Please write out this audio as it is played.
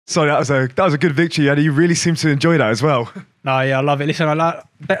So that was a good victory, and you really seem to enjoy that as well. No, yeah, I love it. Listen, I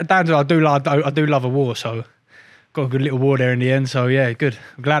do love a war, so got a good little war there in the end. So yeah, good.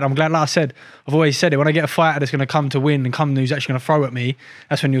 I'm glad. Like I said, I've always said it. When I get a fighter that's going to come to win and come who's actually going to throw at me,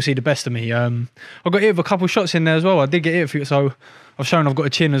 that's when you'll see the best of me. I got hit with a couple of shots in there as well. I did get hit, so I've shown I've got a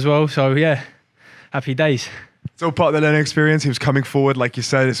chin as well. So yeah, happy days. It's all part of the learning experience. He was coming forward, like you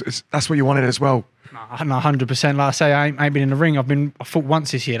said. That's what you wanted as well. No, 100%. Like I say, I ain't been in the ring. I fought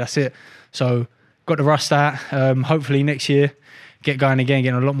once this year. That's it. So got the rust out. Hopefully next year, get going again,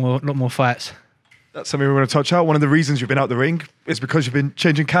 getting a lot more fights. That's something we want to touch out. One of the reasons you've been out the ring is because you've been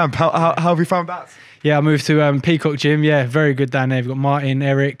changing camp. How have you found that? Yeah, I moved to Peacock Gym. Yeah, very good down there. We've got Martin,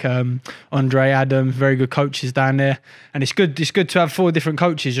 Eric, Andre, Adam, very good coaches down there. And it's good to have 4 different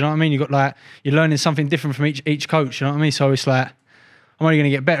coaches, you know what I mean? You're learning something different from each coach, you know what I mean? So it's like, I'm only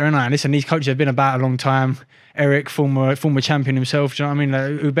going to get better, and listen, these coaches have been about a long time. Eric, former champion himself, do you know what I mean?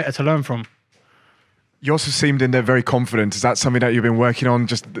 Like, who better to learn from? You also seemed in there very confident. Is that something that you've been working on?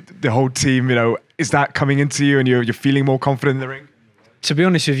 Just the whole team, is that coming into you and you're feeling more confident in the ring? To be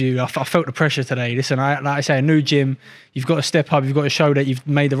honest with you, I felt the pressure today. Listen, like I say, a new gym, you've got to step up, you've got to show that you've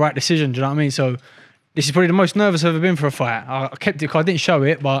made the right decision, do you know what I mean? So this is probably the most nervous I've ever been for a fight. I kept it, I didn't show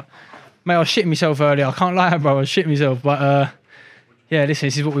it, but mate, I was shitting myself earlier. I can't lie, bro, I was shitting myself. But yeah, listen,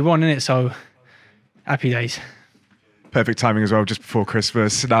 this is what we want, innit? So happy days. Perfect timing as well, just before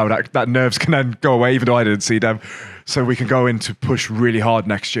Christmas. Now that nerves can then go away, even though I didn't see them. So we can go in to push really hard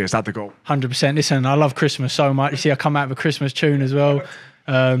next year. Is that the goal? 100%. Listen, I love Christmas so much. You see, I come out with a Christmas tune as well.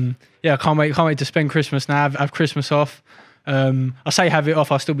 Yeah, I can't wait to spend Christmas now, have Christmas off. I say have it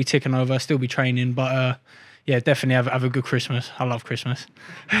off, I'll still be ticking over, I'll still be training. But yeah, definitely have a good Christmas. I love Christmas.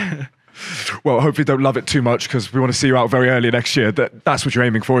 Well, hopefully don't love it too much because we want to see you out very early next year. That's what you're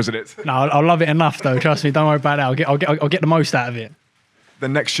aiming for, isn't it? No, I'll love it enough though. Trust me, don't worry about that. I'll get the most out of it.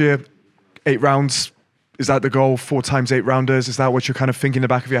 Then next year, 8 rounds. Is that the goal? 4 times 8 rounders. Is that what you're kind of thinking in the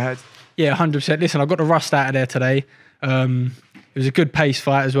back of your head? Yeah, 100%. Listen, I got the rust out of there today. It was a good pace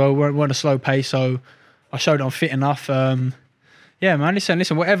fight as well. We weren't a slow pace, so I showed I'm fit enough. Yeah, man. Listen.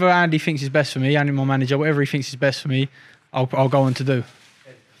 Whatever Andy thinks is best for me, Andy, my manager, whatever he thinks is best for me, I'll go on to do.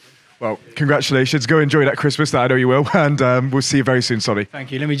 Well, congratulations. Go enjoy that Christmas, that I know you will, and we'll see you very soon, Sonny.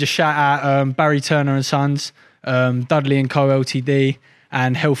 Thank you. Let me just shout out Barry Turner and Sons, Dudley & Co Ltd,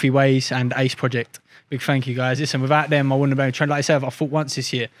 and Healthy Ways and Ace Project. Big thank you, guys. Listen, without them, I wouldn't have been able to train. Like I said, I fought once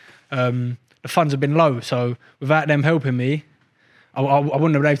this year. The funds have been low, so without them helping me, I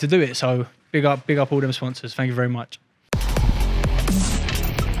wouldn't have been able to do it. So big up all them sponsors. Thank you very much.